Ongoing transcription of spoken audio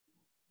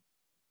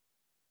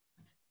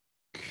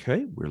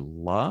Okay, we're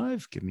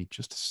live. Give me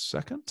just a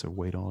second to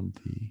wait on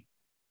the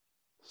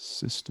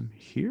system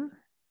here.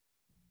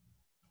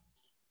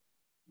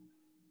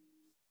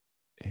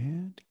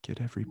 And get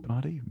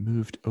everybody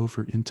moved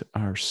over into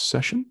our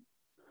session.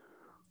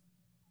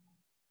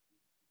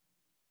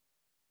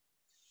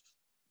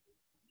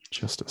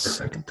 Just a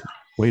second to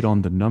wait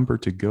on the number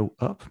to go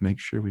up. Make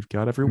sure we've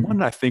got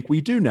everyone. I think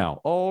we do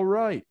now. All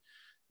right.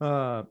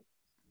 Great.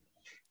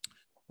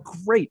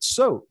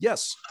 So,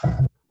 yes.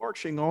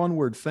 Marching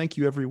onward, thank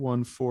you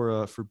everyone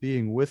for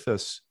being with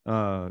us.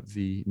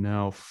 The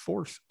now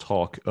fourth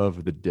talk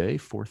of the day,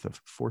 fourth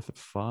of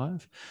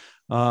five.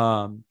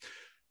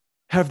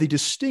 Have the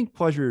distinct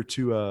pleasure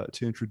to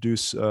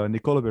introduce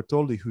Nicola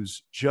Bertoldi,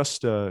 who's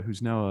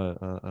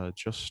now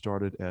just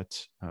started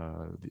at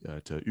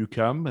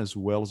UQAM, as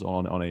well as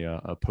on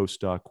a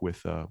postdoc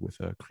with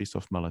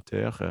Christophe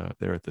Malater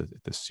there at the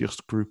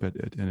CIRS group at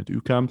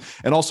UQAM,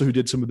 and also who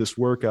did some of this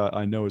work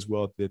I know as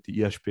well at the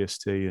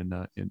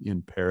EHPST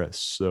in Paris.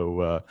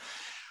 So.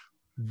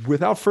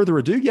 Without further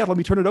ado, let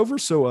me turn it over.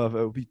 So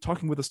we'll be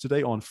talking with us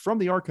today on From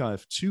the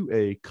Archive to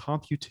a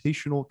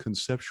Computational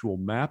Conceptual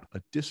Map,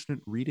 a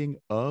Dissonant Reading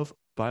of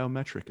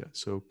Biometrika.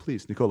 So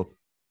please, Nicola.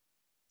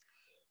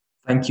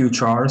 Thank you,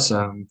 Charles.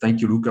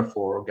 Thank you, Luca,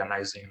 for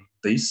organizing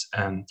this.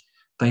 And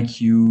thank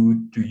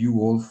you to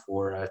you all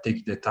for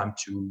taking the time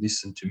to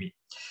listen to me.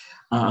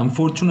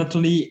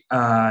 Unfortunately,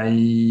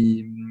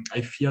 I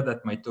fear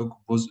that my talk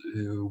will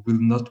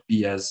not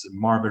be as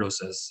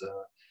marvelous as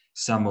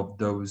some of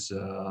those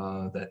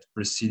that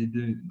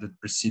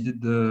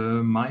preceded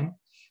mine,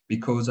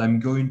 because I'm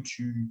going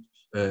to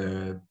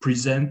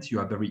present you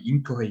a very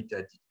incorrect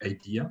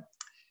idea,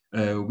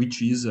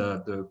 which is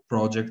the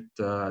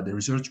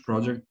research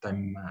project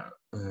I'm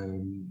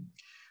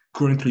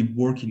currently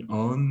working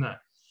on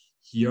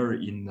here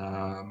in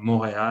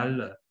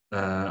Montréal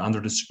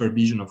under the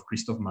supervision of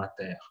Christophe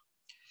Malater.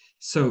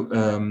 So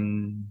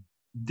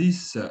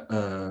this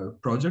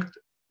project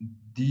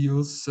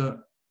deals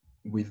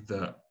with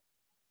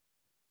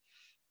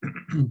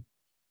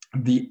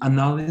the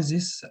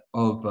analysis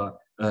of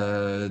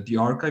the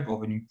archive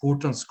of an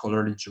important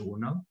scholarly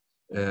journal,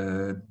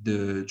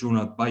 the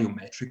journal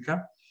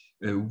Biometrika,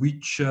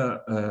 which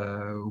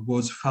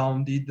was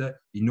founded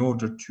in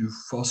order to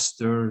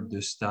foster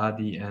the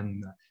study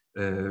and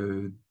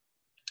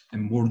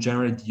more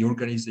generally the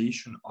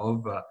organization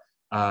of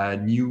a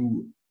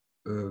new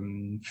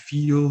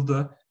field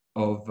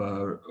of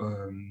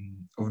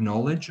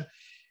knowledge.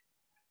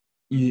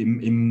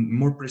 In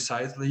more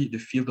precisely, the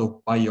field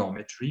of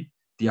biometry,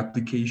 the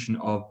application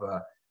of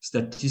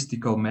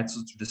statistical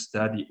methods to the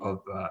study of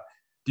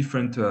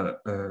different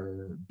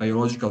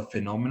biological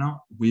phenomena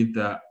with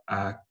a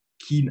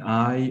keen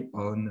eye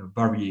on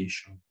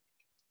variation.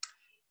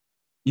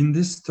 In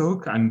this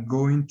talk, I'm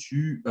going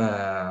to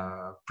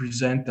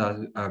present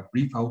a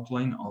brief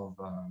outline of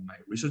my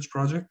research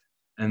project,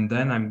 and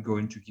then I'm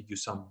going to give you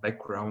some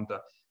background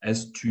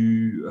as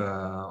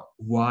to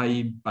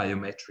why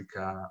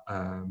Biometrika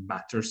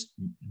matters,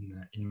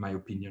 in my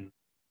opinion.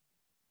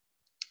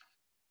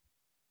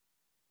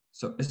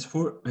 So as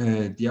for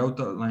the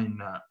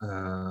outline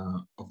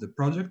of the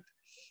project,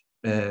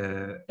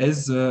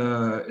 as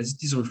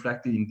it is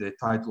reflected in the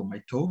title of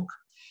my talk,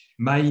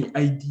 my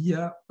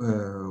idea,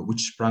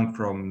 which sprang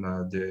from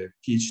the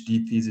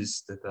PhD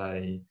thesis that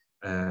I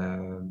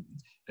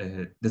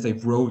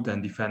wrote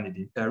and defended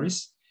in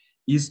Paris,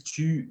 is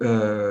to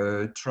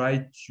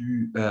try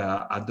to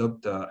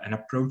adopt an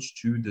approach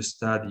to the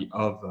study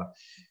of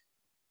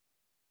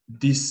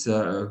this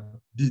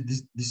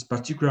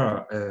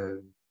particular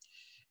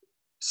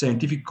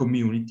scientific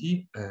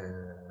community,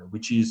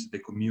 which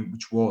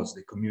was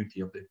the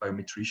community of the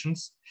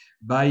biometricians,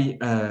 by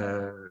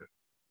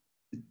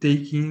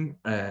taking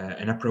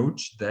an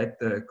approach that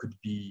could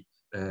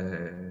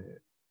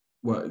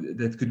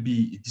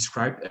be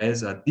described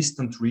as a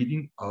distant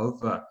reading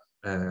of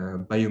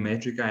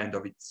Biometrika and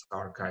of its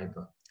archive.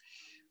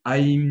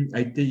 I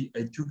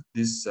took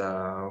this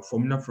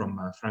formula from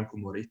Franco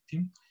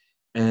Moretti,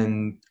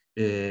 and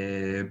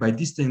by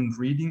distant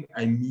reading,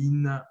 I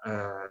mean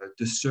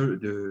the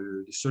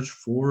search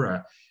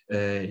for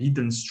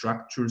hidden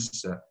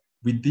structures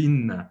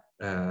within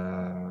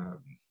a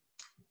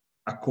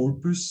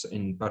corpus,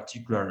 in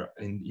particular,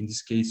 in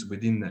this case,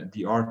 within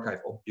the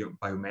archive of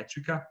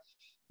Biometrika,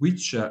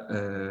 which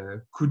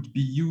could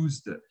be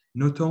used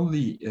not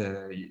only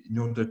in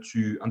order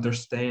to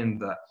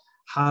understand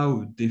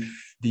how the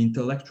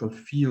intellectual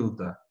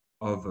field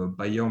of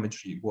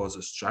biometry was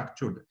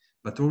structured,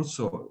 but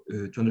also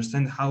to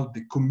understand how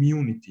the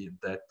community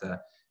that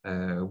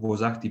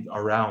was active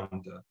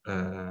around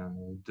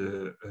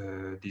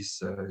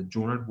this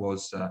journal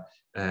was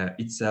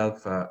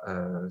itself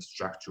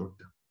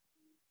structured.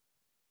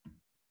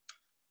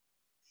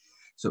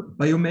 So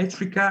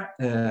Biometrika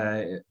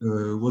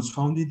was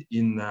founded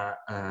in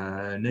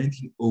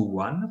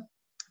 1901,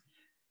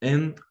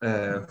 and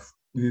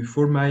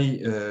for my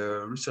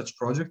research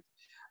project,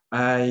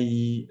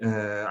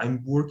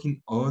 I'm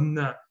working on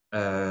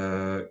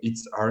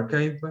its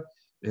archive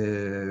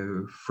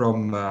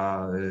from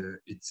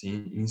its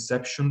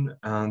inception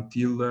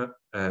until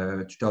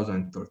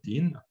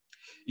 2013.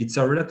 It's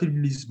a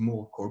relatively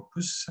small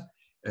corpus,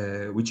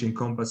 which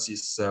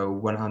encompasses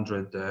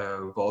 100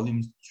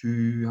 volumes,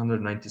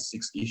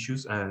 296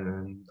 issues,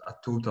 and a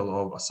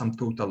sum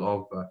total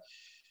of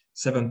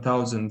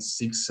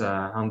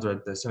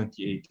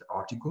 7,678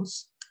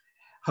 articles.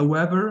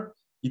 However,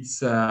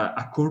 it's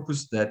a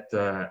corpus that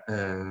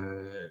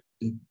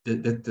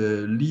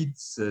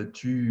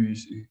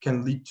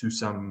can lead to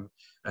some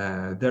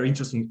very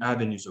interesting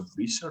avenues of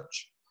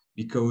research,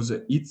 because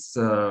it's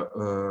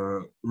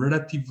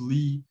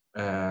relatively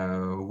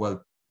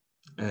well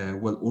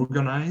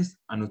organized,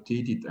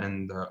 annotated,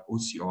 and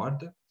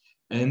OCR'd,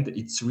 and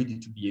it's ready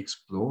to be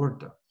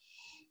explored.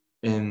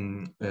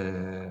 And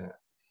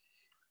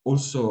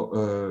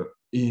also,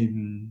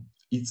 in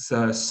its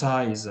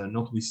size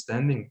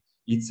notwithstanding,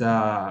 it's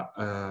a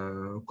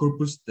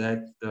corpus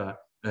that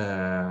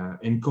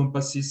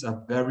encompasses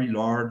a very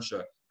large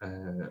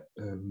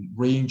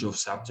range of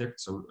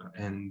subjects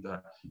and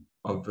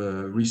of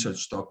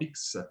research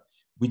topics,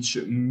 which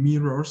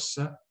mirrors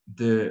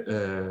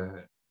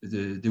the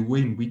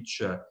way in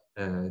which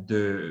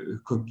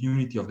the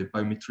community of the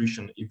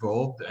biometrician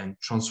evolved and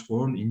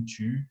transformed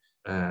into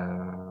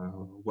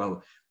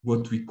what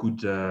we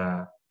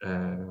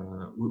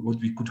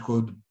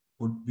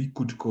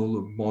could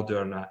call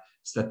modern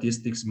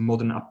statistics,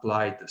 modern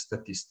applied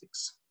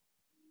statistics.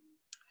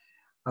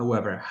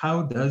 However,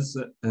 how does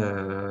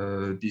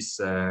this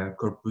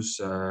corpus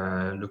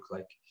look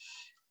like?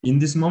 In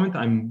this moment,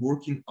 I'm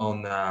working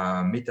on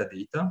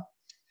metadata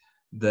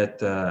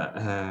that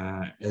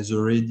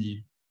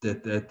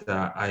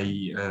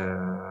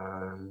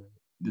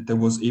I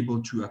was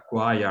able to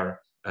acquire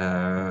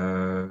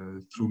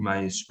through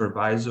my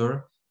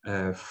supervisor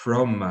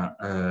from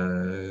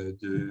the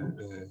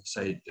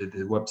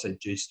website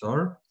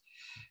JSTOR.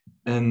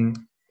 And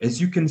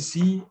as you can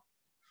see,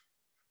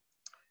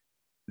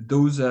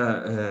 those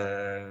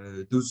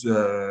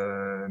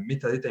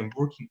metadata I'm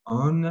working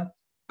on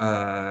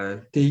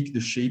take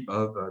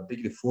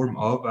the form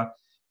of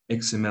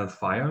XML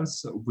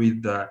files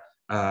with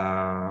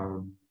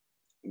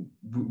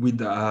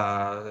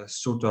a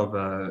sort of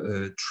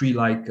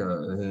tree-like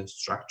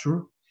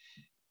structure.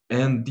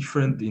 And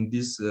different in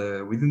this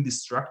within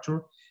this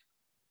structure,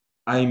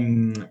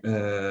 I'm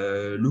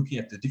looking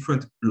at the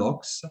different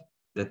blocks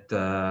that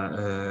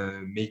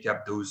make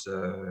up those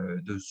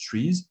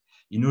trees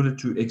in order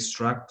to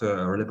extract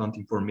relevant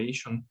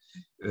information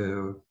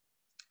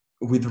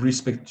with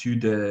respect to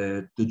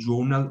the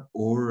journal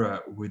or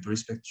with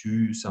respect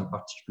to some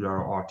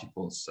particular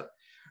articles.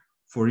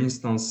 For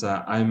instance,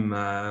 I'm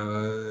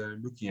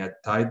looking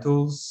at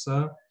titles,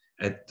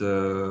 at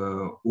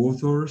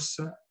authors,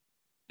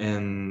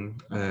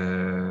 and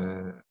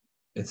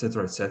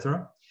etc.,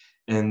 etc.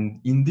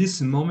 And in this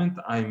moment,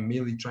 I'm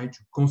merely trying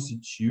to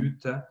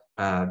constitute a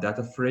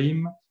data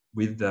frame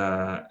with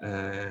the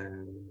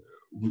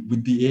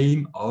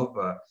aim of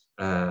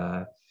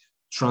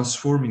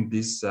transforming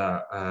this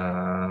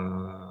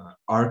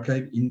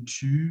archive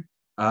into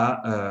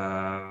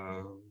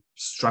a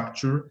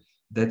structure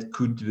that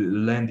could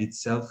lend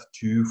itself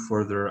to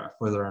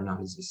further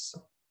analysis.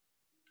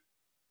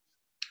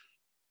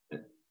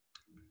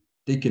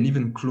 Take an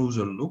even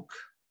closer look.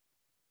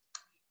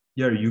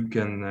 Here you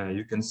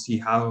can see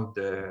how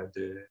the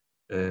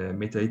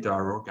metadata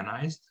are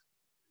organized.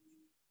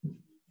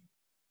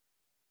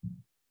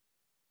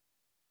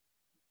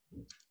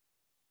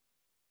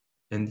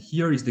 And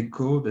here is the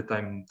code that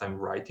I'm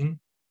writing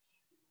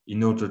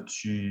in order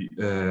to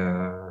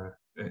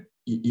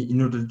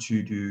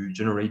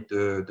generate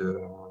the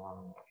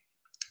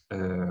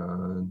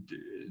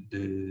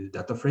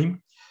data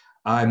frame.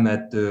 I'm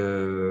at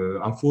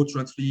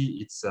unfortunately,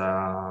 it's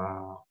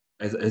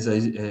as I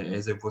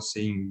was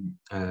saying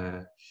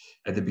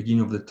at the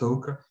beginning of the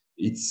talk,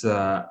 it's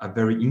a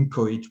very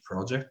inchoate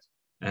project,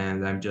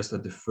 and I'm just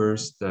at the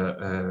first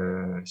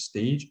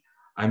stage.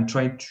 I'm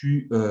trying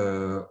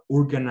to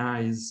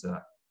organize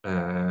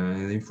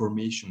the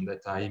information that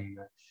I'm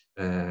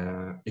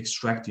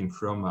extracting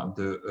from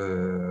the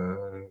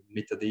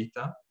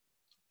metadata.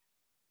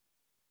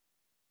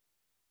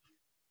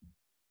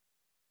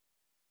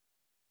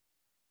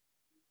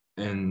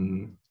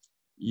 And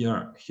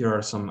here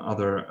are some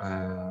other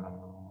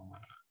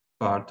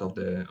part of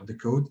the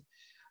code.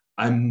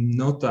 I'm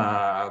not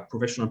a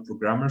professional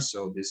programmer,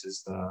 so this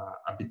is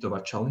a bit of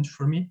a challenge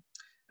for me.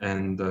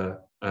 And but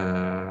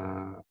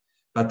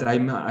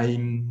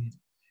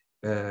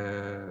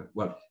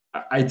well,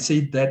 I'd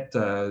say that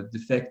the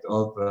fact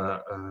of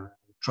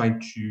trying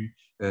to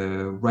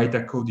write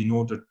a code in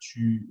order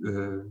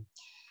to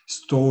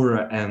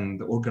store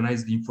and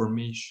organize the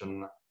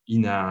information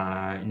in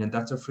a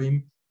data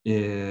frame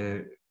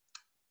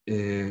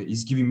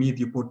is giving me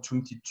the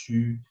opportunity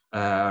to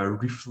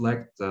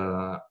reflect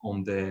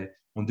on the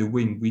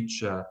way in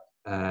which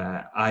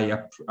I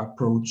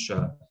approach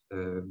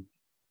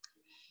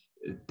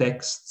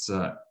texts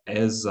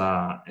as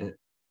a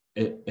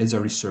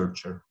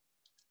researcher.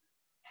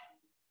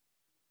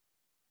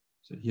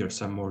 So here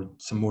some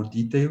more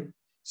detail.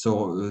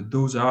 So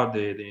those are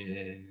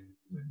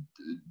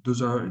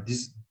those are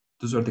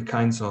the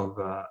kinds of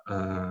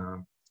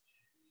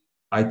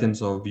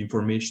items of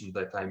information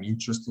that I'm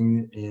interested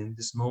in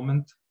this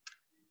moment,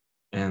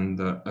 and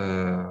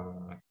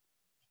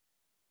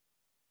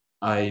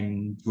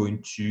I'm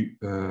going to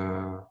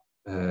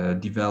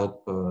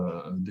develop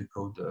the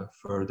code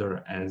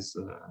further as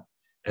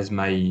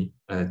my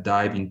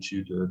dive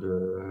into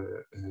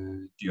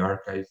the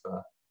archive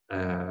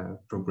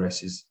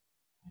progresses.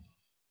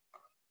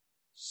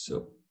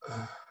 So.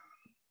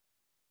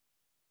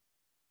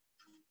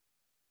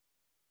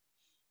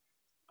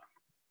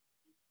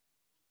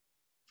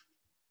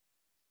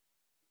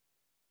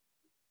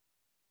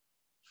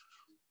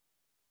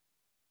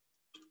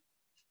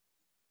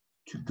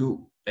 To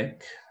go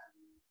back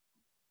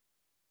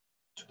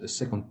to the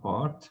second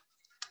part,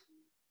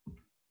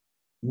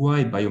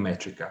 why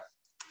Biometrika?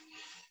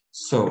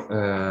 So,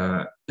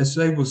 as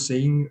I was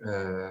saying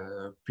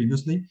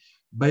previously,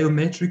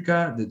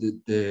 Biometrika,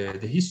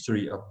 the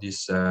history of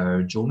this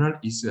journal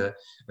is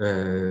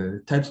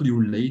tightly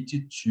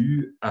related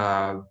to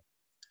a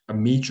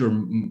major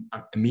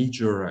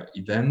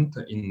event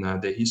in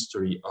the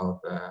history of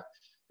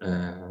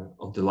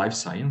the life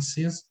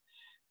sciences,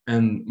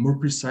 and more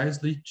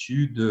precisely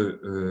to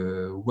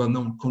the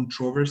well-known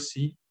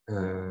controversy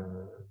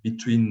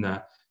between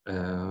the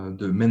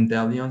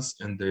Mendelians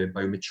and the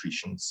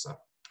biometricians.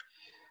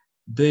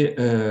 The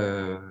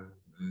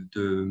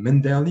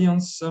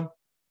Mendelians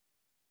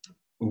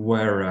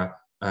were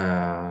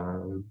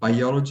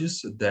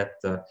biologists that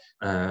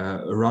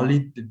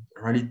rallied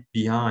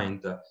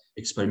behind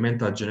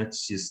experimental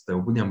geneticist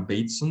William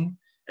Bateson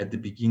at the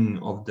beginning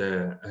of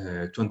the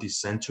 20th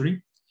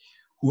century,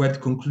 who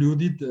had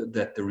concluded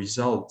that the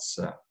results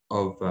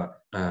of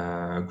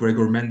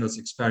Gregor Mendel's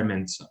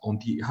experiments on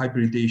the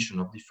hybridization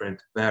of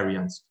different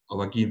variants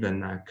of a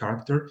given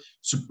character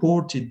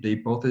supported the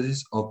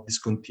hypothesis of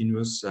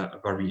discontinuous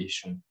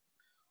variation.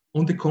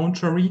 On the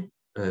contrary,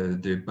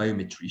 the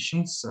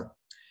biometricians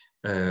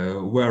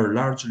were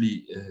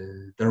largely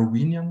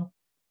Darwinian,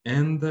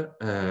 and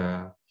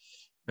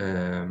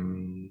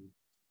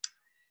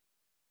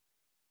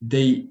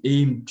they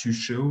aimed to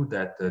show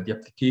that the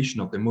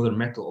application of the modern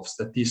method of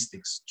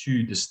statistics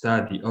to the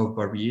study of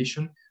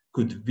variation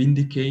could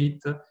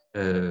vindicate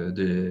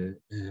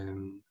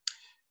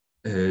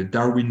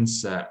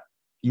Darwin's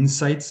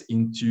insights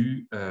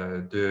into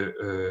the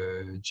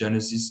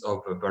genesis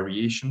of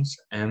variations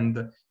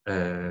and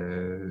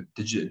the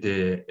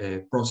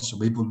process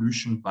of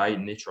evolution by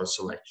natural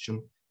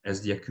selection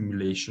as the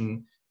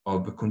accumulation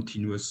of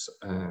continuous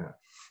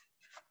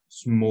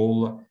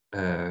small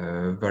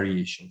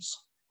variations.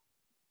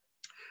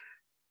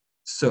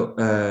 So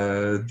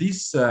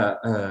this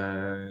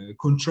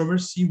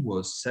controversy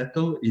was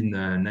settled in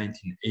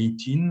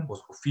 1918,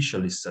 was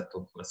officially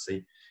settled, let's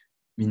say,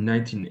 in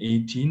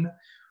 1918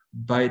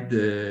 by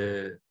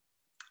the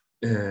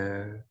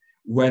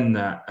when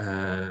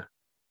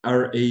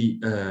R.A.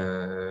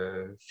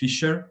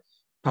 Fisher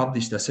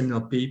published a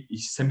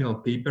seminal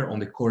paper on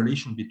the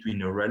correlation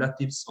between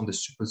relatives on the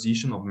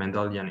supposition of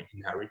Mendelian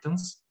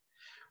inheritance,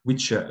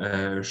 which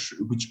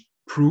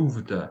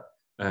proved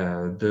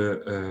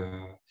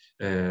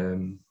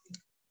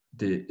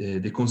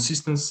the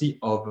consistency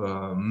of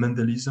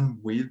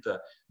Mendelism with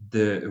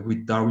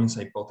Darwin's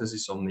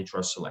hypothesis of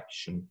natural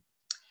selection.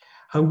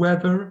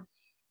 However,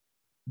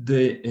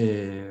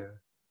 the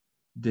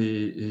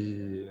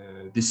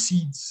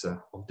seeds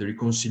of the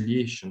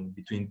reconciliation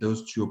between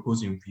those two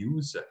opposing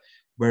views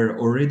were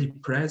already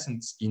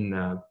present in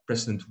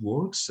present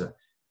works,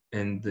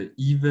 and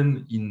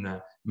even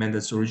in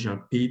Mendel's original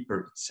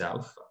paper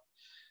itself.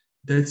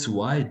 That's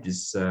why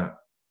this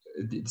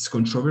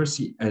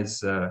controversy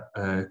has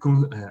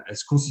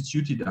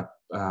constituted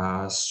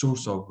a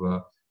source of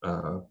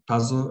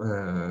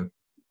puzzle,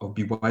 of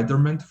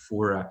bewilderment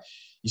for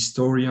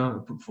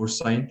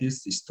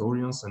scientists,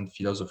 historians, and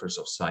philosophers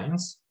of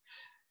science.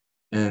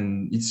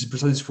 And it's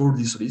precisely for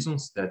this reason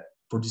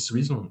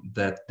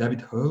that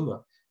David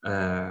Hull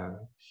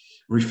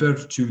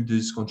referred to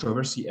this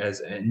controversy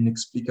as an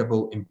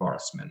inexplicable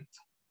embarrassment.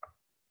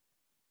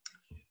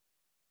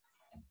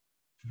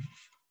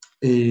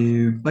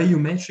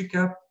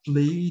 Biometrika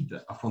played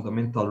a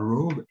fundamental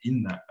role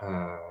in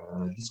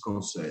this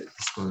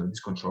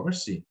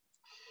controversy.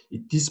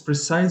 It is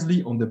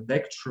precisely on the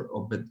backdrop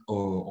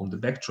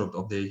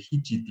of the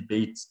heated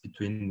debates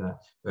between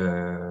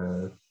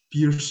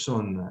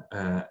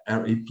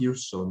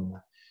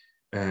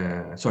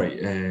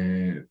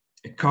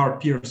Carl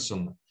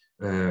Pearson,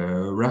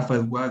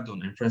 Raphael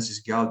Weldon, and Francis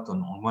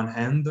Galton on one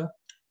hand,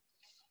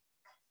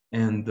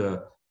 and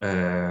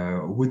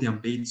William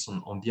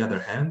Bateson on the other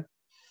hand,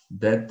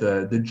 that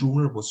the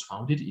journal was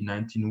founded in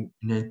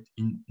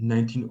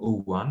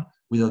 1901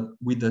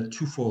 with a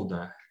twofold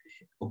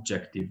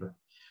objective.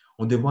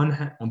 On the one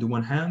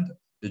hand,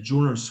 the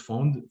journal's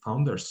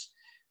founders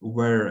who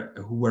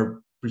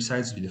were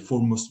precisely the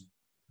foremost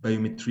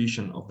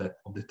biometrician of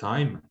the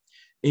time,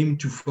 aim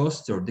to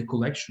foster the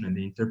collection and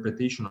the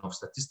interpretation of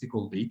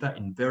statistical data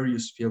in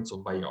various fields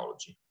of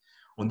biology.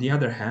 On the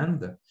other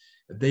hand,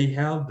 they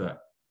held a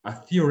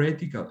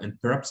theoretical and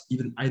perhaps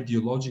even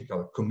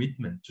ideological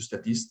commitment to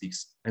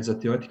statistics as a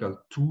theoretical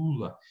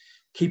tool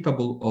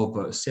capable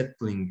of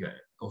settling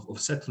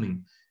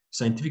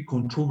scientific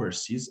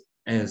controversies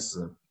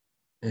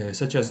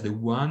such as the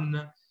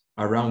one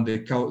around the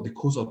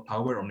causal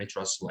power of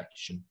natural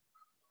selection.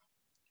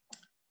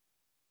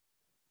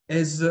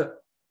 As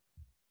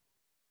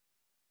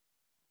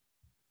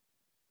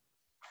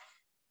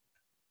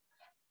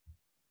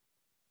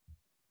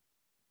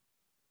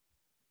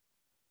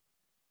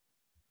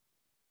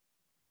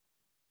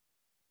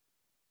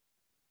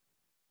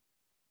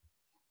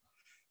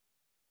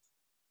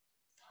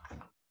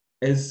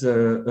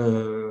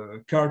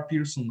Carl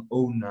Pearson's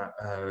own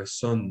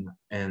son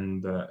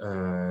and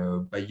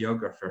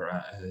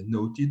biographer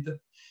noted,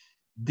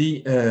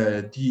 the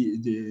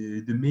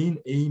main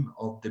aim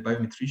of the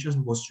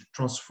biometricians was to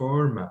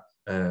transform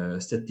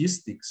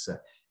statistics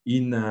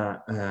in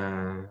a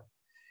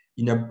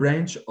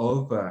branch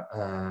of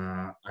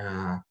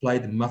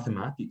applied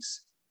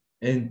mathematics,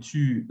 and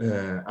to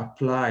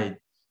apply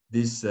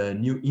this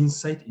new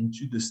insight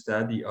into the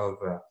study of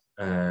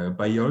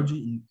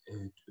biology,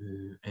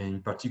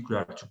 in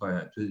particular to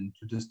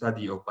the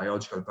study of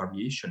biological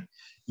variation,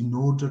 in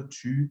order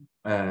to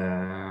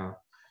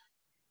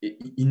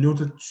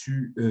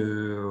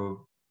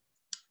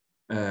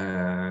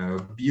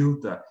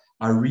build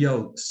a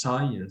real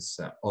science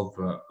of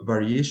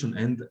variation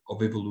and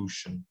of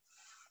evolution.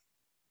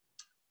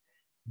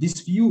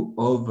 This view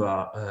of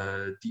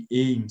the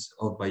aims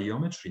of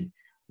biometry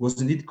was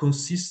indeed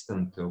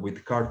consistent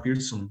with Carl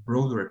Pearson's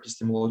broader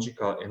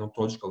epistemological and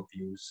ontological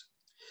views.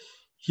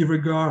 He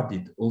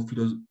regarded all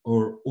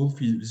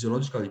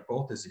physiological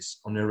hypotheses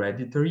on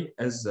heredity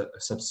as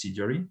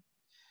subsidiary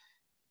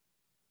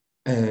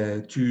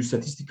to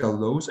statistical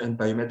laws and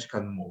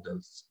biometrical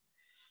models.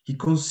 He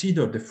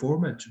considered the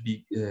former to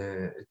be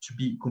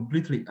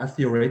completely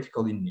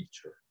atheoretical in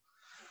nature.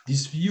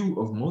 This view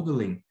of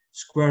modeling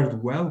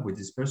squared well with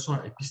his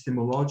personal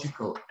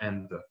epistemological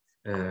and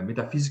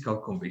metaphysical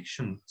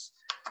convictions,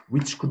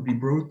 which could be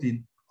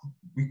broadly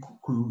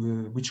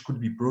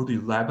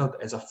labeled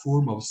as a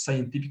form of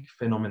scientific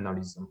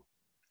phenomenalism.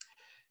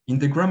 In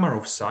The Grammar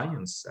of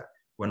Science,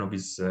 one of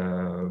his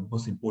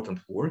most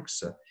important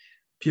works,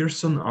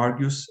 Pearson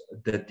argues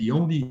that the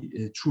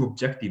only true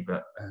objective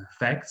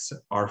facts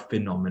are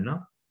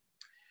phenomena,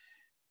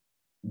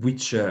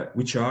 which are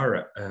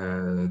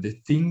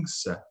the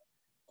things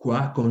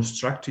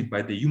constructed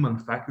by the human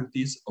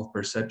faculties of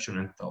perception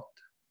and thought.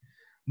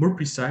 More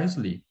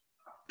precisely,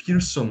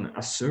 Pearson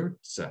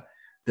asserts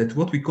that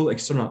what we call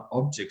external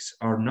objects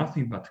are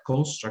nothing but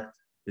constructs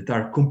that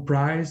are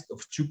comprised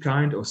of two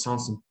kinds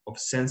of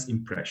sense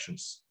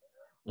impressions.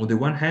 On the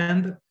one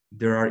hand,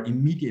 there are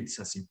immediate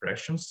sense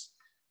impressions,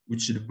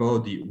 which the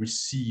body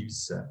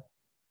receives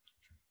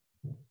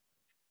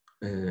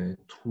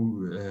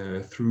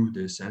through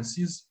the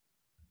senses.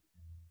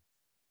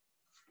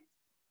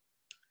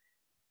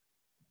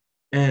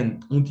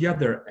 And on the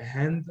other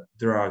hand,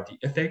 there are the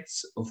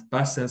effects of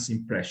past sense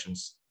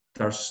impressions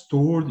that are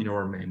stored in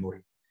our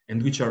memory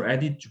and which are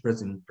added to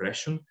present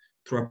impression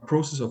through a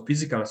process of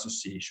physical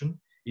association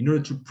in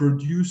order to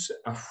produce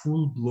a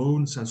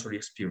full-blown sensory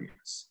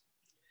experience.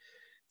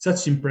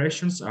 Such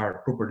impressions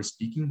are, properly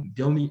speaking,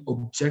 the only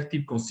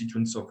objective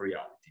constituents of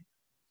reality.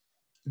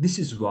 This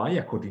is why,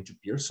 according to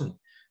Pearson,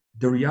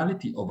 the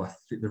reality of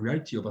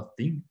a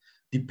thing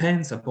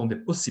depends upon the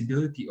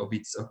possibility of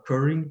its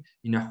occurring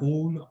in a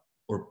whole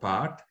or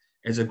part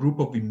as a group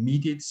of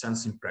immediate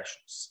sense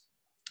impressions.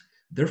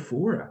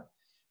 Therefore,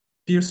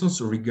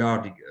 Pearson's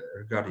regarded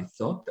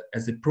thought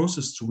as a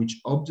process through which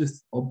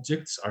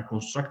objects are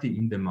constructed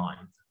in the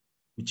mind,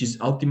 which is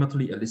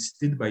ultimately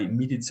elicited by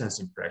immediate sense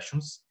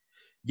impressions,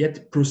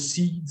 yet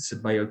proceeds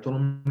by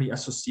autonomously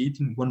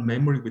associating one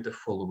memory with the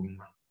following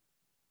one.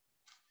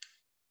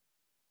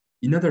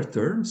 In other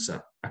terms,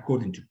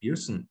 according to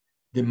Pearson,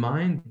 the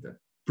mind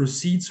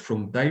proceeds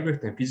from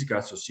direct and physical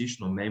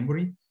association of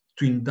memory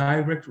to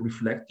indirect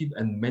reflective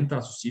and mental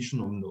association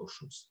of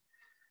notions,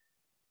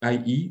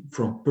 i.e.,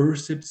 from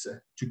percepts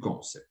to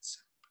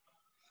concepts.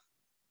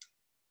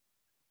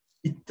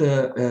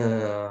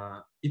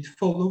 It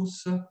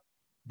follows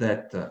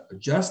that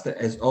just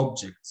as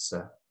objects,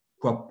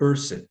 qua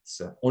percepts,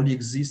 only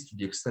exist to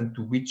the extent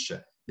to which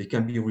they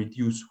can be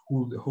reduced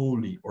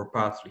wholly or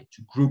partly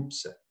to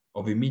groups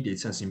of immediate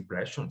sense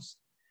impressions,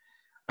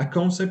 a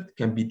concept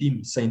can be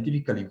deemed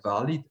scientifically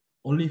valid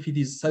only if it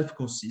is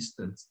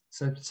self-consistent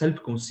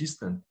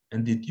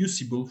and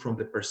deducible from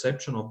the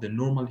perception of the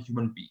normal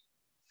human being.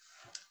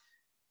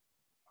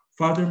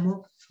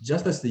 Furthermore,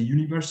 just as the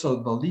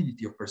universal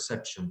validity of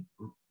perceptions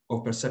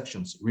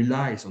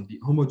relies on the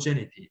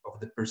homogeneity of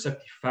the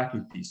perceptive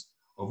faculties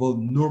of all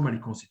normally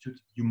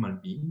constituted human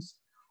beings,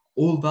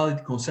 all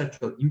valid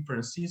conceptual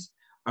inferences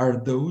are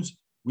those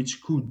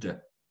which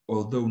could,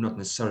 although not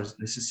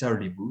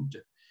necessarily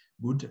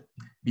would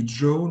be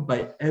drawn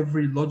by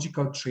every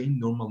logical trained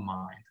normal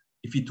mind,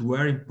 if it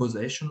were in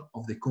possession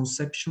of the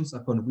conceptions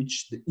upon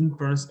which the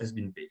inference has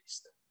been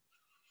based.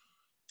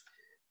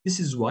 This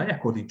is why,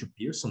 according to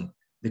Pearson,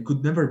 there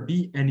could never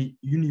be any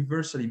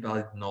universally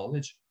valid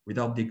knowledge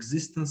without the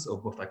existence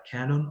of both a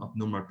canon of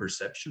normal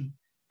perception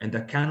and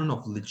a canon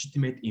of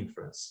legitimate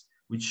inference,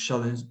 which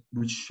shall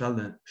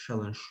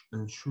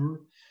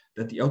ensure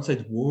that the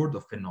outside world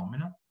of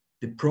phenomena,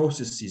 the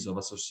processes of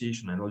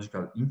association and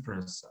logical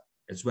inference,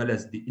 as well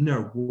as the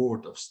inner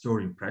world of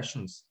stored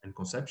impressions and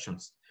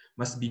conceptions,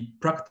 must be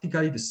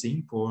practically the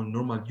same for a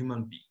normal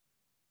human being.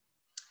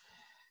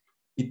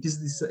 It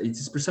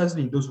is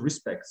precisely in those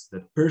respects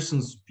that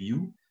Pearson's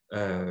view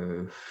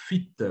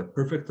fit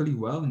perfectly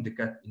well in the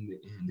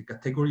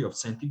category of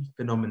scientific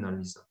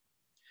phenomenalism.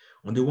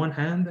 On the one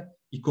hand,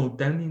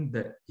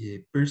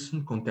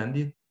 Pearson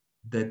contended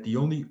that the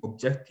only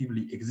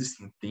objectively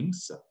existing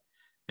things,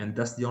 and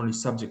thus the only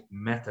subject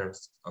matter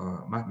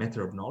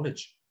of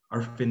knowledge,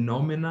 are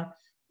phenomena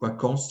or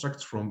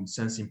constructs from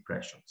sense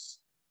impressions.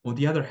 On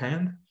the other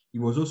hand, he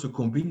was also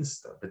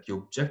convinced that the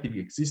objective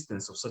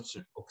existence of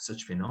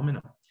such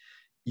phenomena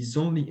is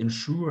only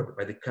ensured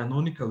by the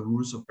canonical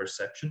rules of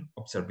perception,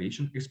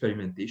 observation,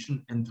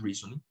 experimentation, and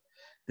reasoning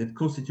that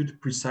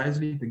constitute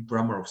precisely the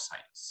grammar of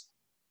science.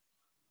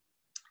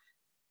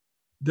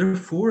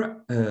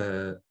 Therefore,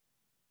 the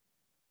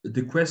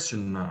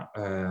question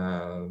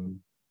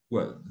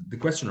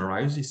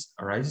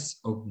arises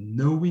of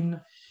knowing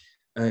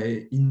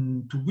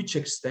to which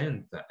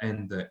extent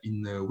and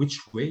in which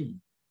way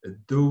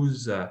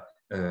those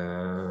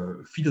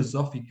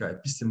philosophical,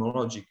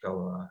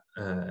 epistemological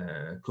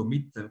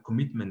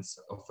commitments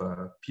of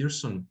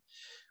Pearson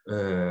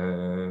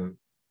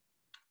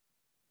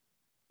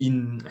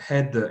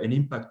had an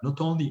impact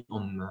not only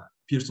on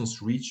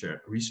Pearson's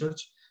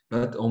research,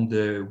 but on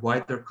the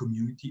wider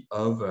community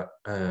of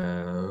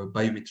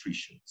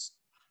biometricians.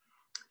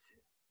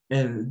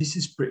 And this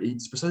is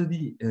it's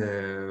precisely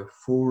in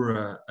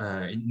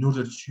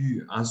order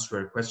to answer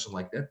a question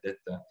like that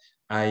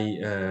I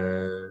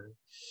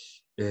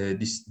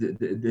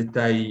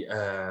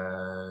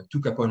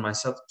took upon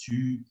myself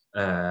to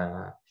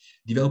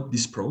develop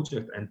this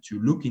project and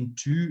to look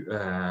into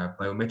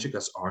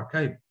Biometrika's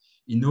archive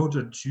in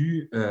order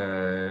to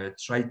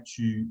try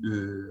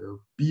to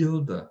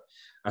build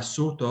a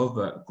sort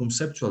of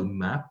conceptual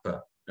map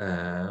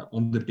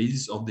on the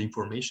basis of the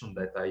information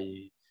that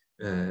I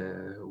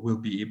will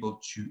be able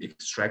to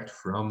extract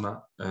from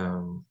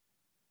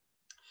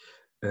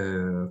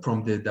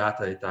the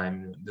data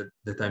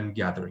that I'm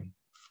gathering.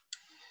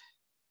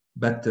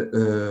 But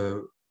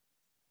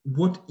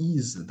what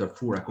is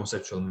therefore a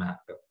conceptual map?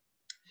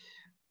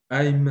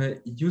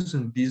 I'm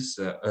using this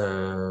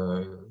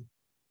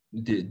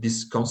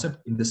this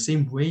concept in the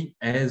same way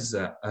as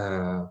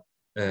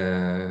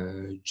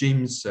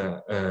James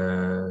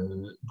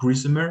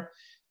Griesemer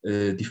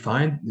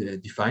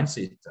defines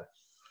it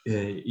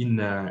in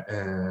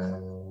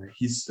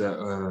his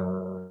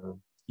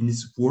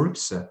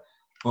works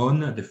on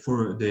the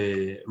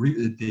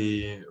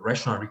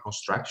rational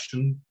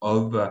reconstruction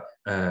of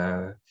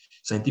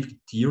scientific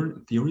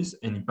theories,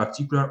 and in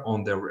particular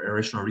on the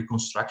rational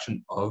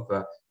reconstruction of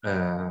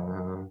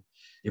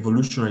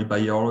evolutionary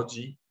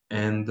biology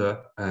and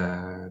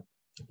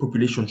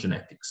population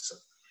genetics.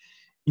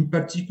 In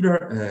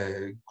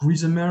particular,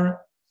 Griesemer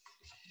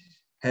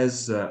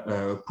has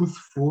put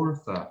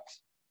forth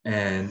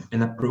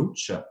an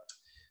approach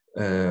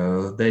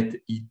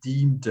that he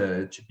deemed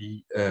to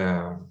be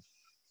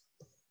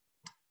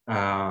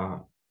a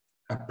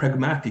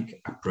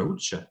pragmatic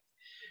approach,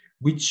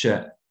 which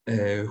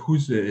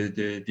whose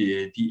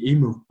the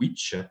aim of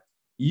which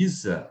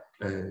is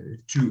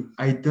to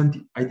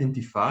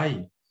identify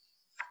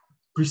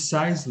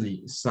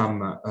precisely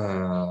some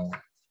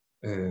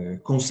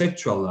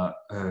conceptual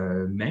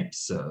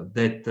maps,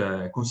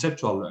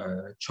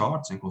 conceptual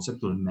charts and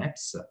conceptual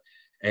maps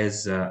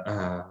as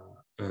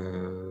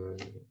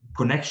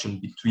connection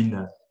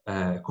between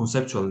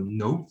conceptual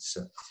nodes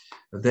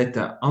that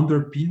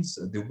underpins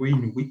the way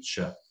in which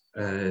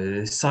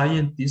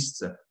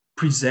scientists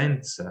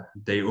present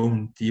their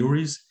own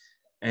theories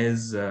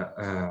as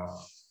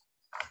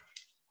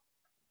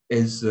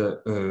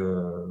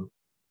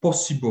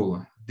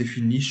possible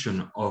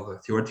definition of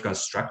theoretical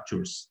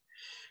structures,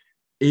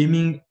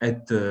 aiming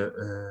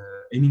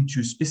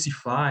to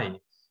specify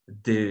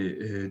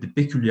the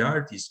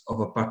peculiarities of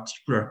a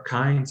particular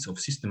kinds of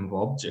system of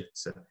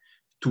objects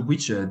to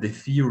which the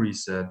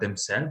theories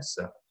themselves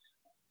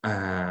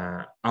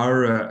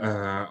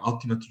are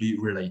ultimately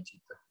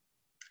related.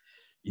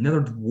 In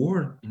other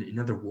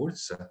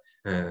words,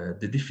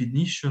 the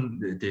definition,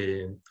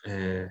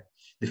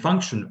 the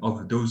function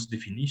of those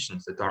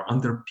definitions that are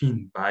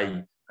underpinned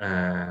by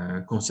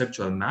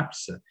conceptual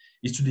maps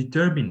is to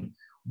determine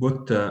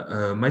what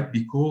might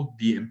be called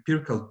the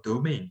empirical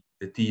domain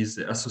that is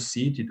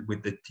associated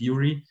with the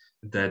theory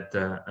that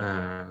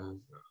the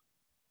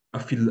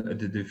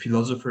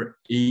philosopher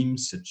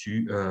aims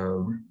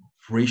to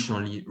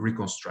rationally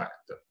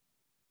reconstruct.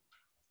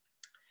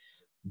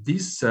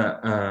 This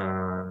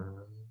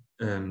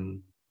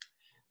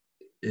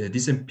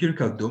this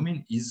empirical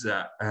domain is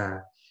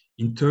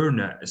in turn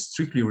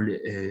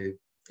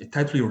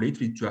tightly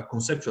related to a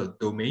conceptual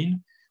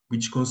domain,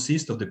 which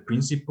consists of the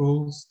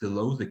principles, the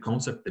laws, the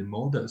concepts, the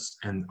models,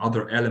 and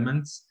other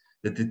elements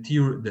that the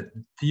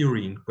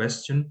theory in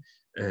question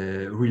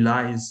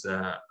relies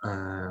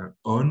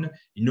on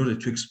in order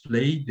to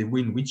explain the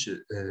way in which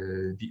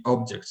the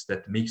objects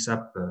that makes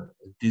up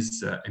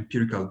this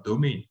empirical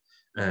domain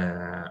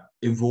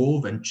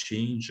evolve and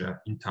change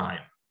in time.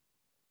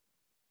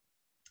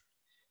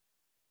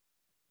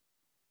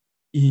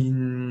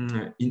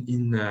 In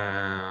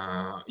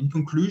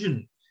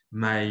conclusion,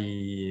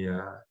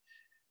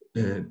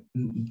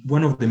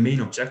 one of the main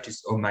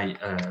objectives of my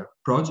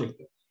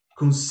project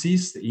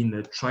consists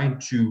in trying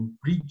to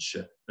bridge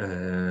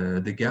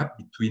the gap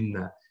between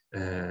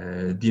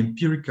the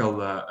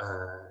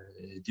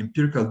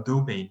empirical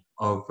domain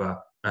of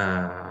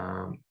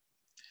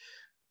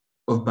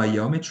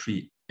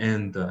biometry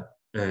and the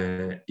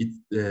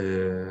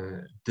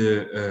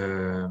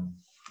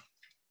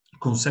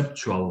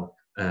conceptual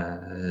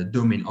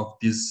domain of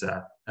this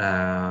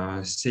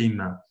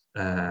same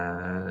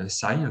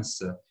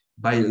science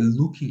by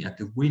looking at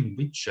the way in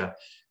which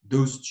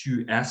those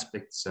two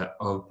aspects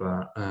of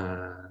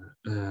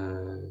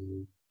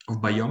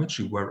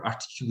biometry were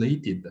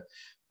articulated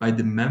by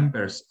the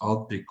members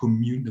of the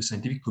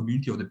scientific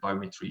community of the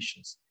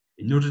biometricians.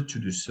 In order to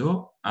do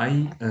so, I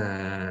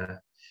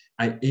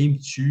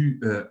intend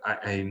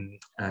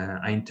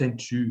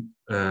to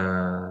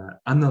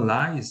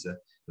analyze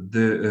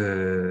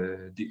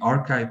the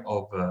archive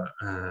of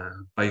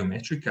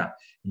Biometrika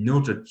in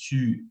order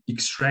to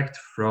extract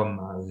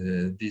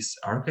from this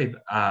archive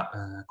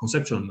a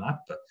conceptual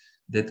map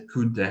that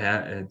could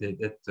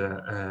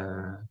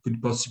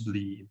could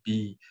possibly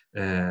be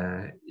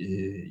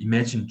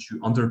imagined to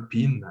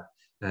underpin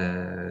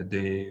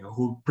the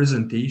whole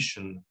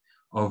presentation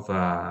of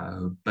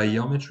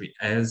biometry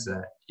as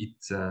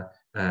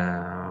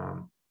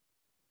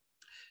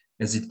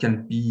it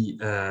can be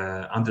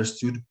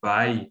understood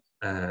by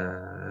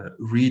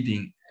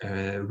reading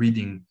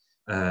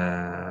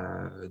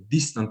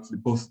distantly,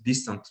 both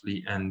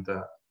distantly and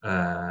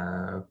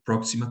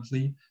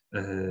proximately,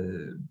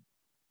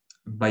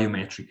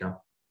 Biometrika.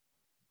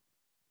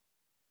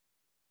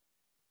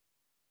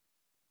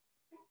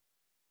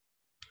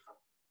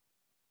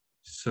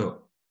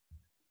 So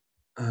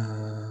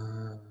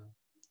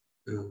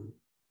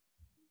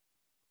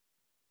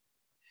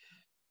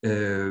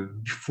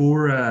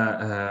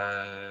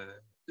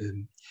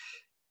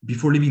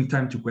before leaving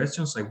time to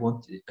questions, I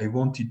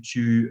wanted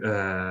to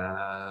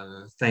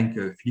thank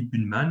Philippe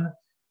Hunman,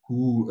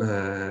 who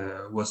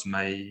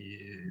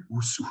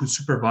who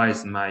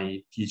supervised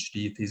my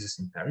PhD thesis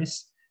in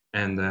Paris,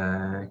 and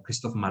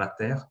Christophe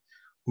Malater,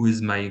 who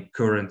is my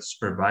current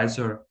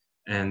supervisor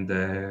and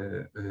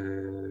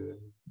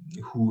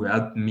who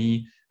helped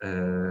me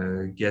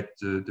get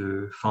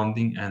the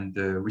funding and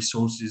the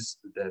resources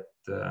that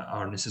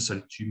are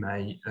necessary to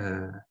my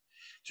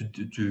to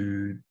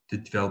the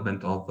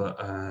development of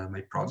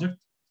my project.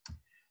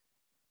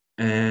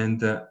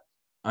 And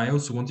I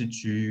also wanted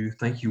to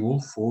thank you all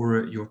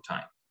for your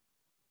time.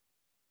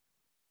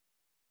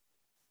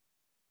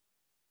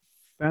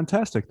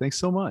 Fantastic. Thanks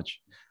so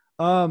much.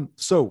 Some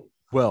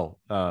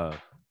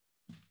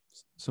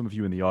of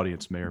you in the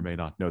audience may or may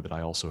not know that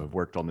I also have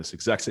worked on this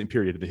exact same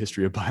period of the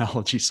history of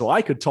biology, so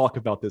I could talk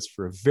about this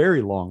for a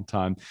very long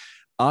time.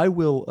 I'll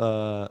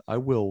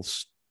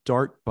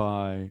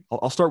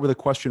start with a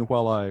question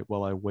while I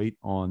wait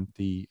on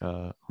the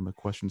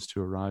questions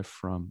to arrive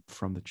from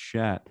the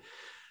chat.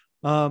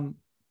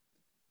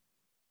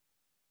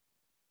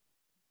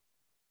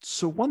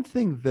 So one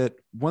thing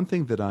that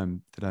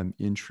I'm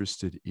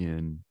interested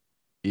in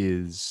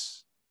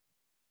is,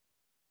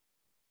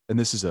 and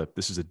this is a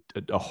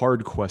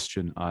hard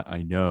question,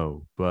 I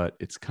know, but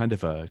it's kind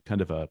of a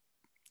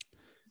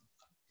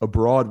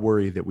broad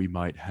worry that we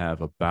might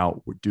have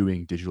about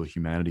doing digital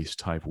humanities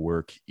type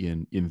work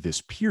in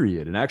this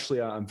period. And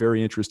actually, I'm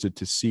very interested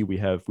to see, we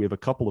have a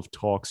couple of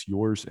talks,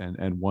 yours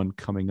and one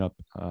coming up,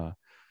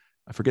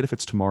 I forget if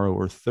it's tomorrow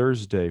or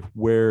Thursday,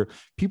 where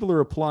people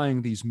are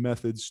applying these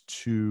methods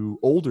to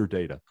older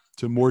data,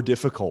 to more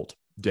difficult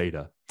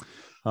data.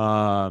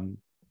 One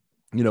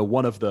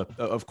of the,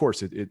 of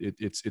course,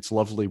 it's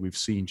lovely. We've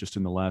seen just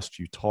in the last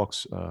few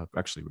talks,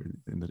 actually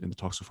in the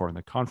talks so far in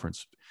the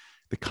conference,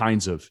 the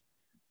kinds of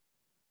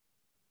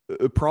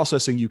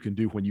processing you can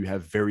do when you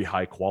have very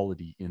high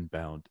quality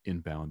inbound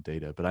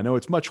data. But I know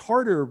it's much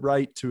harder,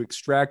 right, to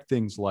extract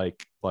things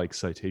like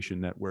citation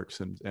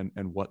networks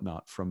and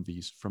whatnot from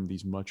these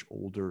much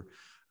older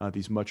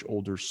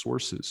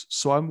sources.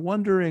 So I'm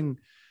wondering,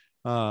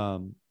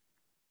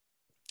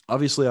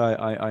 obviously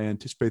I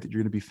anticipate that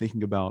you're going to be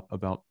thinking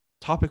about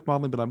topic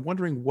modeling, but I'm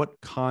wondering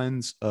what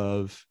kinds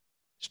of,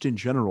 just in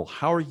general,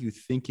 how are you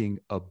thinking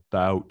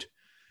about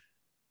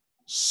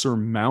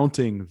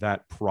surmounting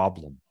that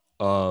problem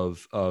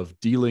of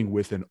dealing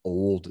with an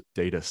old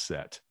data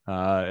set?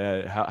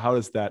 How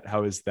is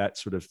that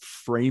sort of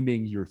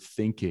framing your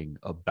thinking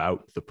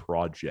about the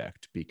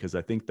project? Because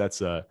I think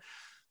that's a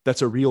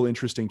that's a real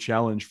interesting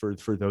challenge for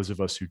those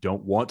of us who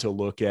don't want to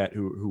look at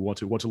who want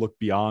to look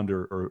beyond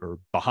or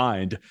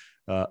behind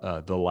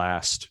the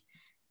last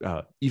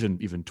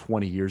even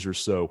 20 years or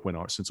so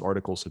since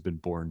articles have been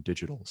born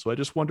digital. So I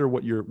just wonder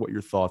what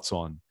your thoughts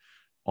on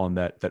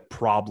that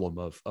problem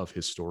of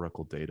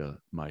historical data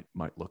might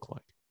look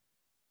like.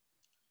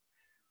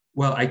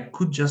 Well, I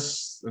could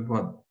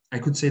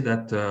say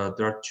that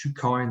there are two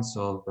kinds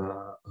of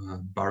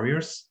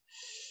barriers,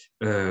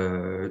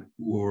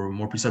 or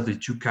more precisely,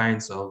 two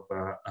kinds of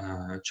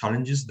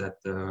challenges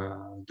that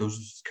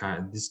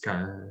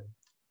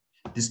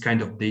this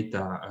kind of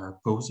data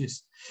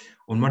poses.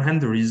 On one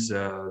hand, there is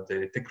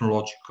the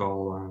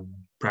technological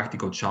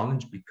practical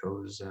challenge,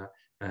 because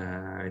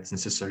it's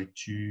necessary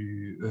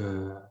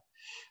to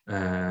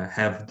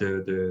have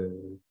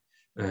the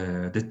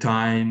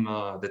time,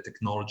 the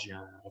technology,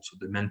 and also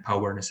the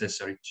manpower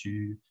necessary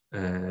to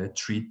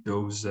treat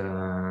those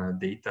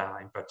data,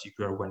 in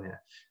particular when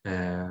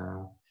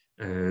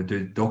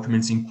the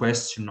documents in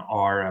question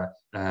are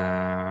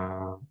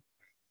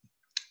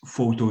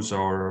photos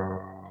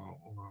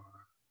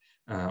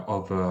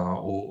of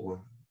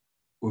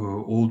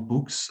old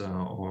books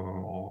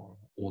or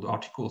old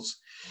articles.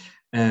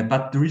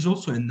 But there is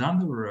also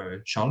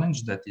another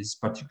challenge that is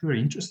particularly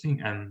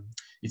interesting, and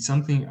it's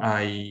something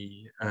I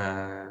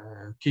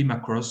came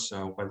across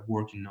while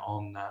working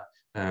on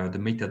the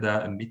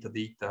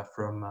metadata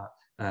from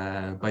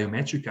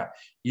Biometrika.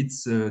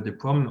 It's the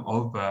problem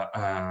of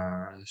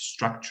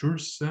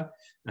structures,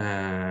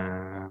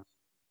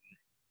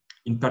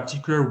 in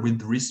particular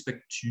with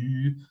respect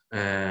to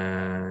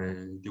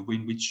the way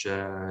in which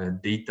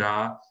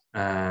data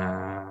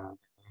are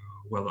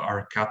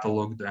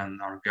cataloged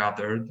and are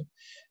gathered.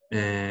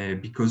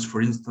 Because,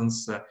 for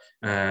instance,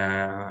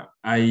 I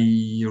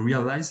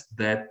realized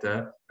that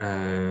the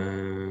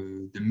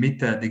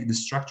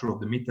structure of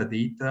the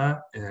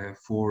metadata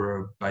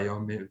for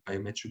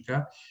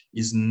Biometrika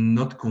is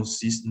not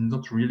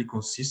really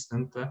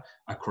consistent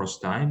across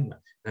time,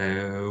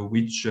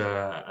 which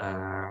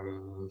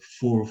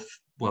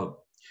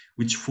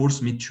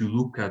forced me to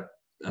look at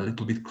a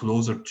little bit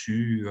closer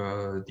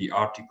to the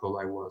article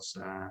I was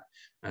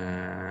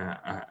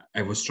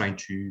trying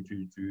to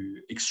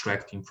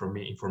extract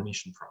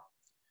information from.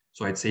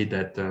 So I'd say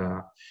that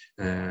the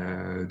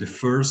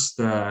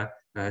first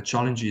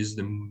challenge is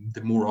the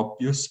more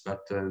obvious,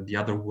 but the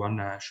other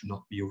one should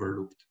not be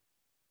overlooked.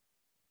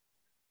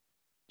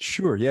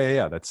 Sure.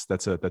 Yeah.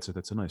 That's a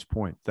nice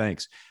point.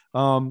 Thanks.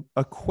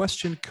 A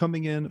question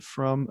coming in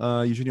from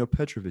Eugenio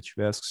Petrovic,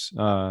 who asks,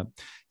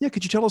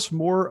 could you tell us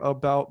more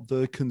about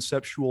the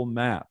conceptual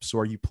map? So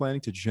are you planning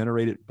to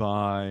generate it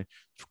by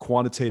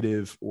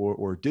quantitative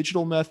or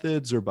digital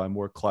methods, or by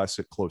more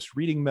classic close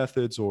reading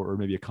methods, or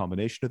maybe a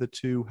combination of the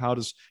two? How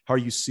are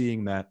you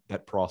seeing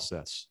that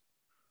process?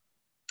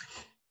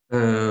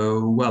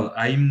 Well,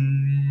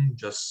 I'm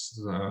just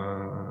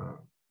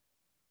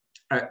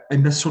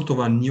I'm a sort of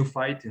a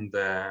neophyte in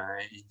the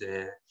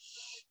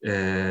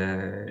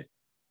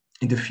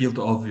field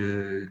of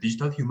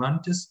digital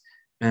humanities,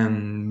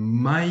 and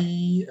my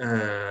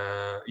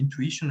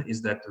intuition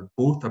is that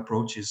both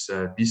approaches,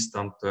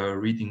 distant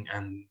reading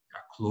and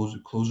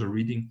closer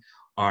reading,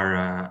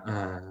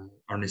 are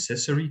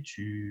necessary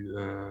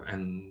to,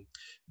 and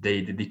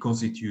they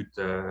constitute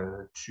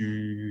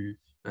two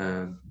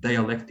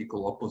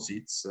dialectical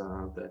opposites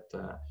that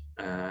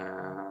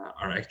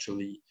are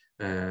actually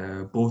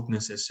both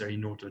necessary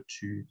in order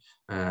to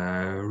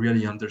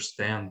really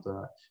understand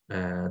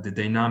the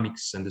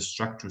dynamics and the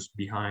structures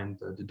behind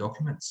the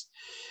documents.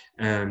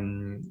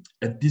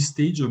 At this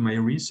stage of my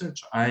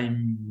research,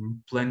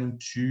 I'm planning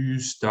to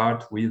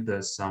start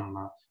with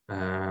some,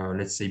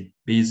 let's say,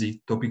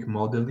 basic topic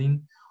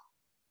modeling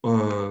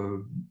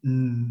on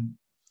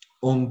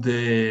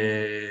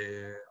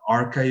the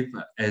archive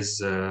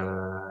as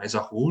a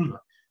whole,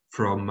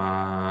 from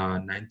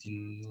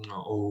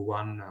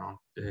 1901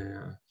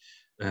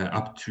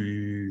 up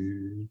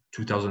to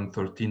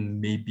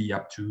 2013, maybe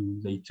up to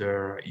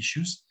later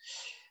issues.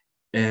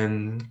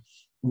 And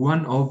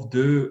one of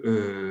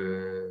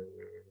the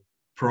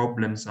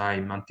problems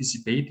I'm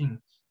anticipating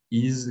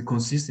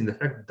consists in the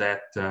fact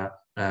that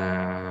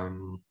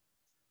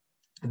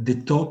the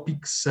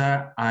topics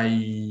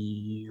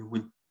I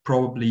will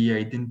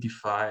probably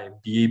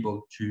be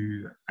able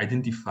to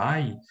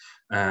identify,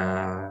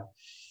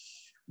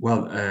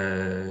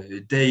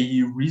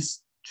 they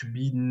risk to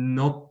be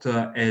not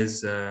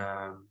as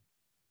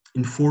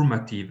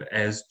informative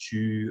as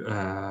to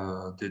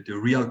the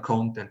real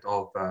content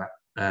of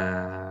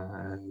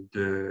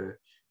the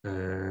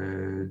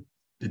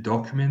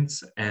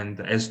documents, and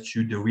as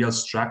to the real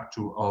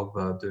structure of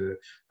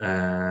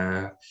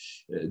the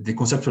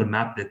conceptual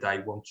map that I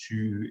want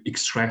to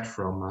extract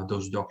from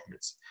those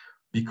documents.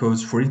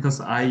 Because, for instance,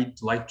 I'd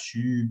like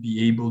to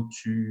be able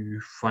to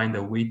find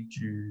a way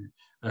to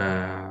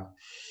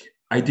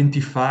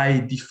identify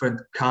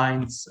different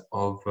kinds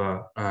of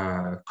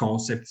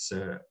concepts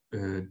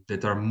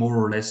that are more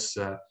or less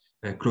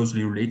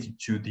closely related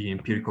to the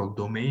empirical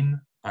domain,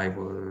 I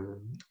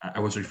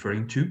was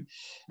referring to.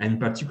 And in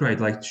particular, I'd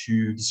like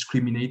to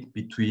discriminate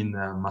between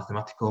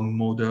mathematical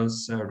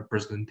models,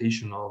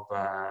 representation of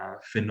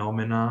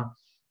phenomena,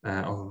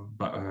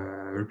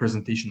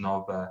 representation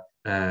of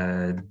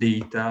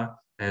data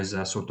as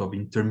a sort of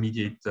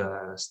intermediate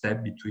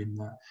step between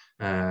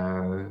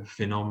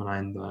phenomena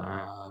and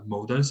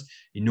models,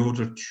 in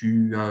order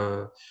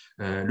to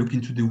look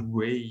into the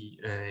way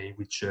in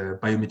which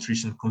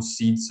biometrician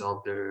conceives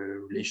of the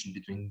relation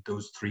between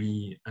those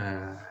three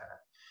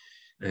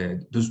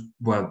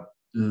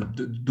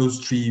those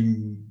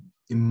three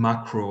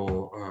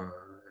macro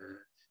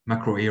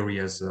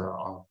areas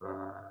of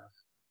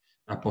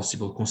a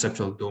possible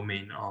conceptual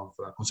domain of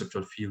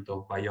conceptual field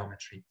of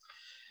biometry.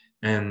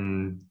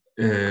 And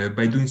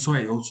by doing so,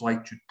 I also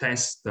like to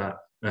test,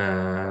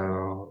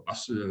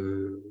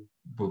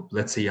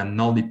 let's say, a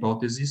null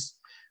hypothesis,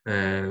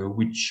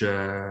 which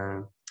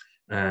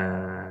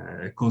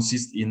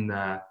consists in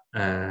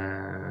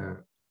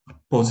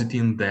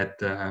positing that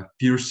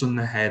Pearson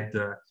had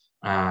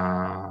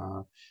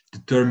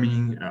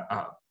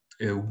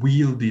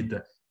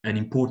wielded an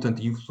important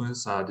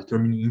influence,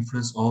 determining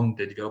influence on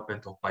the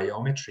development of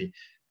biometry,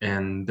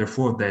 and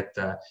therefore that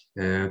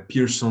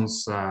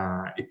Pearson's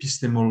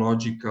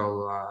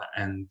epistemological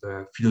and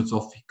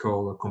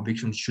philosophical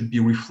convictions should be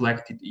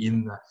reflected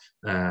in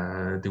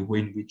the way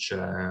in which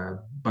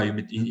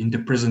in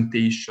the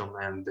presentation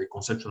and the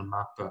conceptual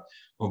map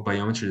of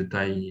biometry that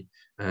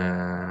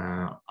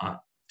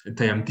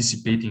I am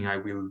anticipating I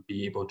will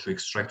be able to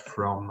extract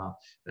from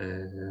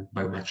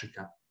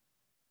Biometrika.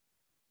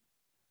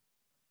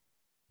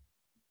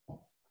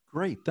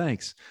 Great,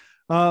 thanks.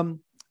 I'll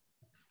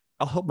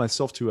help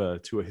myself to a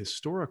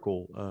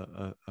historical,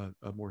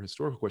 a more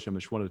historical question. I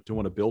just want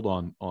to build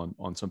on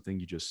something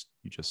you just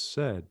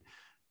said.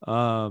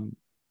 I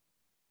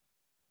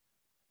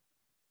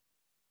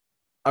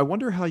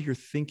wonder how you're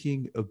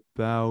thinking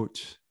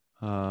about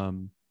how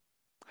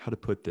to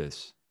put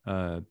this.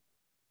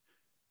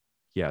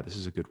 Yeah, this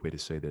is a good way to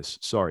say this.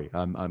 Sorry,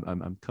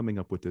 I'm coming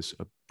up with this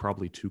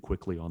probably too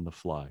quickly on the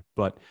fly.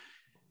 But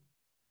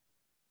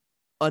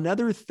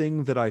another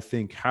thing that I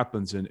think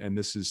happens, and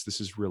this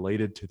is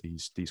related to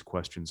these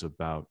questions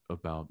about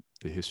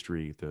the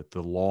history,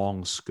 the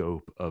long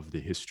scope of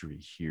the history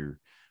here.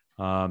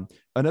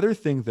 Another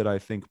thing that I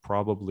think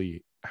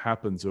probably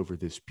happens over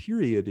this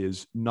period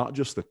is not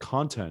just the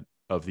content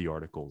of the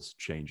articles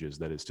changes,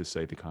 that is to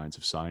say, the kinds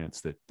of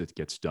science that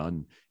gets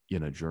done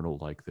in a journal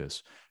like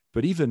this,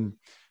 but even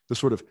the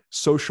sort of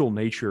social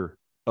nature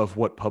of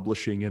what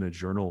publishing in a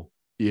journal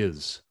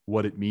is,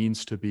 what it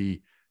means to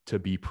be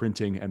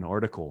printing an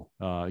article.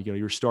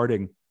 You're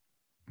starting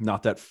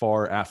not that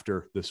far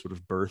after the sort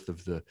of birth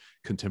of the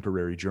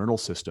contemporary journal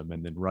system,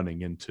 and then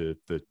running into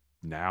the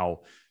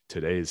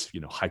today's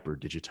hyper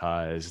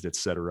digitized, et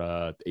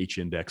cetera,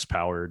 H-index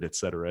powered, et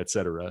cetera,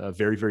 a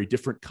very, very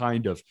different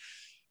kind of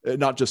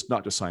not just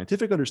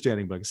scientific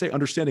understanding, but I can say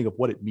understanding of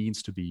what it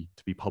means to be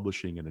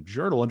publishing in a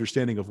journal,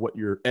 understanding of what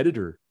your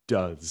editor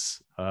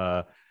does.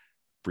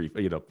 Brief,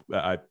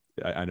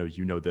 I know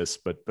you know this,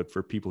 but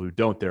for people who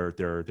don't, there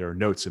are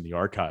notes in the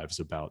archives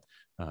about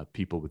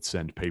people would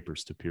send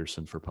papers to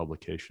Pearson for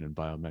publication in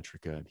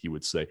Biometrika, and he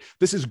would say,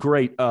 "This is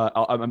great.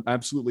 I'm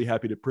absolutely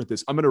happy to print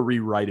this. I'm going to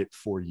rewrite it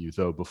for you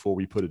though before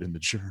we put it in the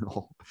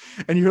journal."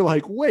 And you're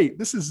like, "Wait,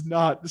 this is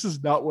not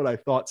what I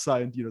thought.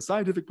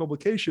 Scientific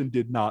publication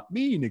did not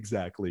mean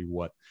exactly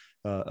what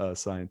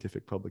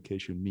scientific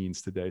publication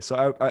means today."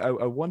 So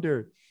I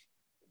wonder.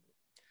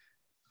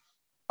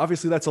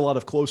 Obviously, that's a lot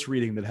of close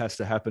reading that has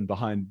to happen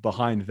behind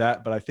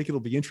that, but I think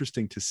it'll be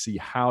interesting to see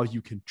how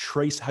you can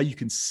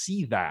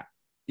see that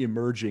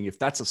emerging, if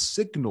that's a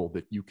signal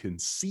that you can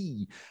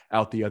see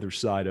out the other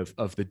side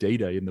of the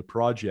data in the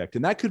project.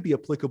 And that could be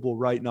applicable,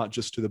 right, not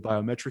just to the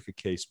Biometrika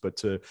case, but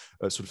to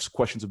sort of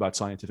questions about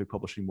scientific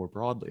publishing more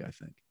broadly, I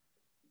think.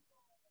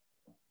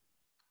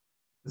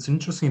 That's an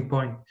interesting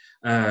point.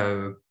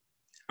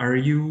 Are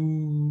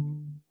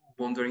you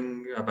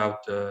wondering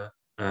about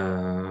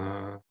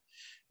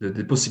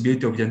the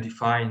possibility of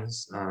identifying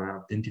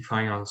some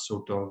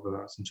sort of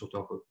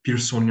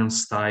Pearsonian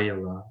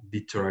style,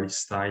 literary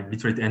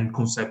and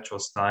conceptual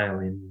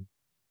style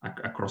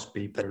across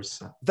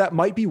papers? That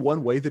might be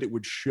one way that it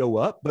would show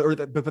up,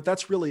 but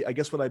that's really, I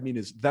guess what I mean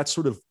is that's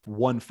sort of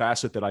one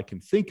facet that I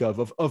can think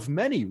of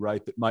many,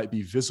 right, that might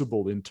be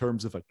visible in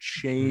terms of a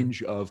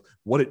change of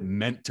what it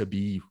meant to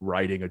be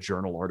writing a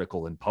journal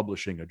article and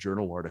publishing a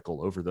journal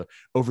article over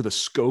the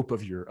scope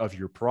of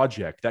your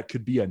project. That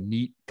could be a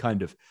neat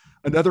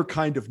another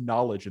kind of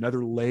knowledge,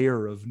 another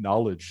layer of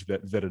knowledge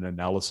that an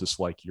analysis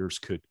like yours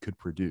could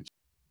produce.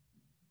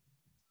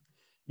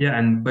 Yeah,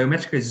 and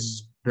Biometrika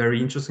is very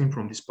interesting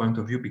from this point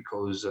of view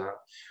because,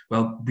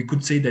 we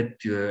could say that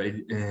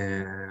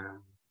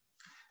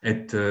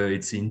at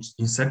its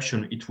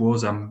inception, it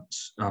was a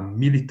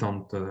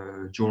militant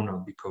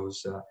journal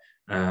because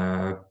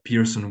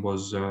Pearson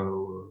was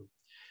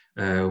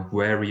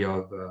wary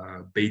of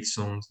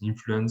Bateson's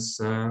influence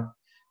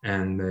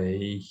and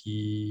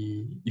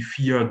he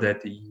feared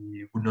that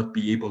he would not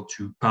be able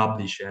to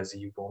publish as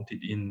he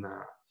wanted in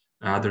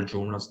other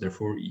journals.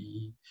 Therefore,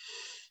 he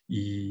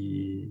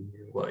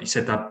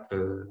set up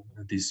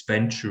this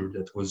venture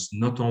that was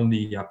not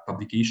only a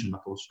publication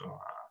but also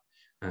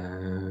a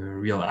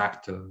real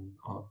act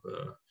of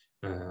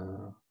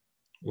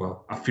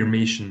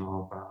affirmation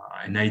of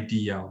an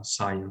idea of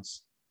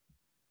science.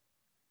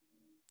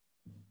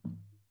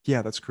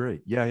 Yeah, that's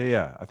great.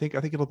 Yeah. I think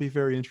it'll be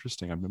very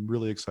interesting. I'm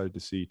really excited to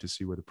see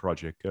where the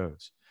project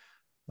goes.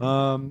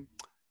 I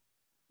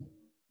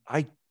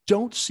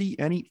don't see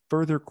any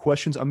further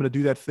questions. I'm going to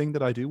do that thing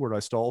that I do where I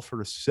stall for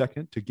a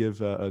second to give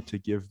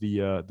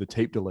the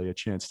tape delay a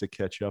chance to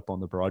catch up on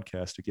the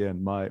broadcast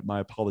again. My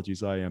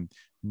apologies. I am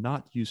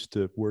not used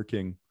to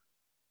working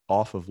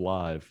off of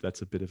live.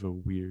 That's a bit of a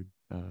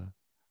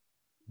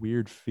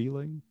weird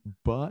feeling,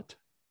 but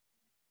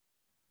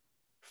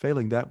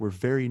failing that, we're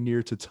very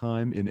near to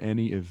time in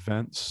any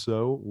event.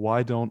 So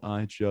why don't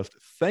I just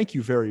thank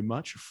you very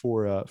much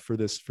for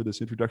this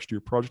introduction to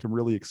your project. I'm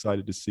really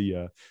excited to see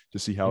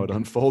how it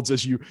unfolds,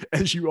 as you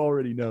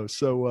already know.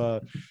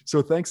 So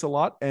thanks a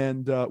lot.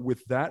 And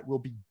with that, we'll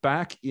be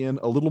back in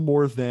a little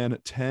more than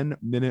 10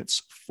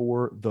 minutes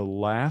for the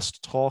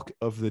last talk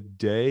of the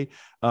day.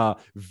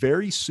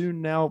 Very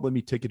soon now, let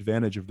me take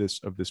advantage of this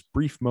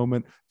brief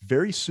moment.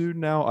 Very soon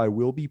now, I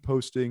will be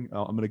posting.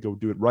 I'm going to go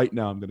do it right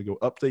now. I'm going to go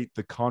update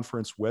the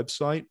conference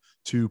website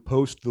to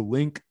post the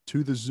link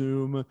to the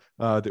Zoom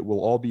that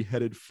we'll all be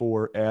headed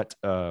for at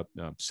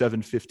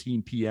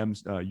 7:15 p.m.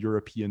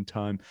 European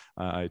time.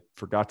 I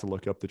forgot to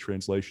look up the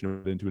translation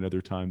of it into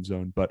another time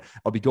zone, but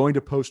I'll be going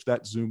to post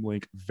that Zoom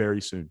link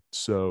very soon.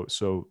 So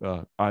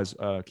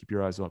keep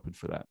your eyes open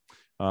for that.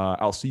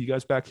 I'll see you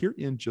guys back here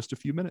in just a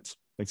few minutes.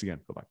 Thanks again.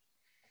 Bye-bye.